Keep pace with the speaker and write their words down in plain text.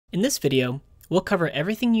In this video, we'll cover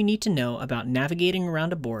everything you need to know about navigating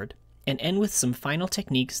around a board and end with some final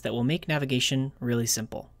techniques that will make navigation really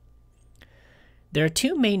simple. There are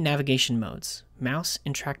two main navigation modes, mouse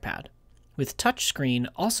and trackpad, with touchscreen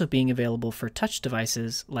also being available for touch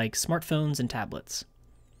devices like smartphones and tablets.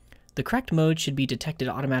 The correct mode should be detected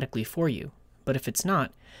automatically for you, but if it's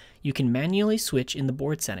not, you can manually switch in the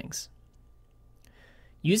board settings.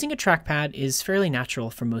 Using a trackpad is fairly natural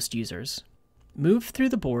for most users. Move through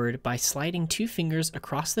the board by sliding two fingers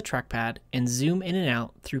across the trackpad and zoom in and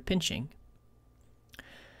out through pinching.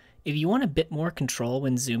 If you want a bit more control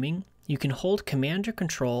when zooming, you can hold Command or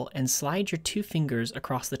Control and slide your two fingers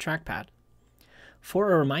across the trackpad.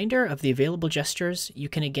 For a reminder of the available gestures, you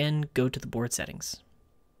can again go to the board settings.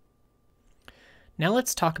 Now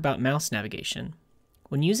let's talk about mouse navigation.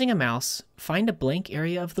 When using a mouse, find a blank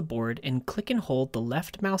area of the board and click and hold the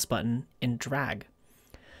left mouse button and drag.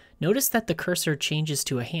 Notice that the cursor changes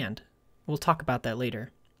to a hand. We'll talk about that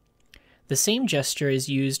later. The same gesture is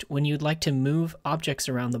used when you'd like to move objects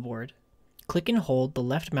around the board. Click and hold the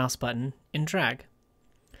left mouse button and drag.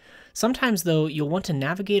 Sometimes though, you'll want to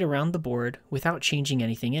navigate around the board without changing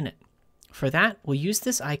anything in it. For that, we'll use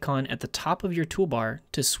this icon at the top of your toolbar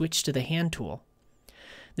to switch to the hand tool.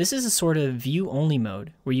 This is a sort of view-only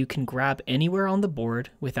mode where you can grab anywhere on the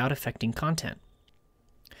board without affecting content.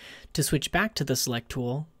 To switch back to the select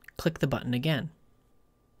tool, click the button again.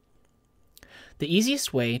 The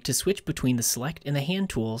easiest way to switch between the select and the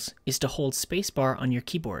hand tools is to hold spacebar on your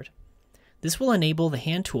keyboard. This will enable the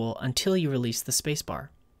hand tool until you release the spacebar.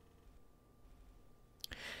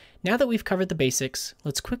 Now that we've covered the basics,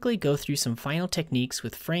 let's quickly go through some final techniques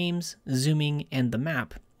with frames, zooming, and the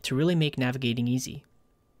map to really make navigating easy.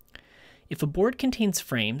 If a board contains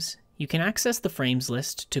frames, you can access the frames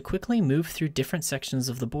list to quickly move through different sections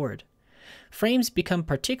of the board. Frames become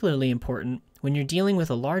particularly important when you're dealing with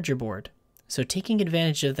a larger board, so taking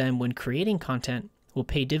advantage of them when creating content will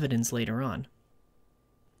pay dividends later on.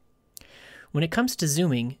 When it comes to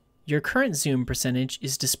zooming, your current zoom percentage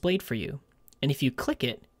is displayed for you, and if you click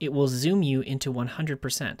it, it will zoom you into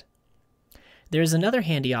 100%. There is another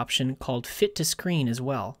handy option called Fit to Screen as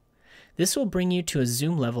well. This will bring you to a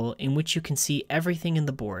zoom level in which you can see everything in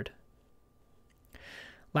the board.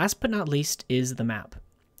 Last but not least is the map.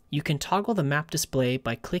 You can toggle the map display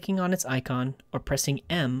by clicking on its icon or pressing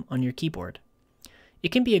M on your keyboard.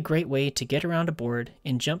 It can be a great way to get around a board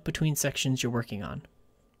and jump between sections you're working on.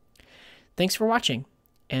 Thanks for watching,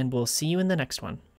 and we'll see you in the next one.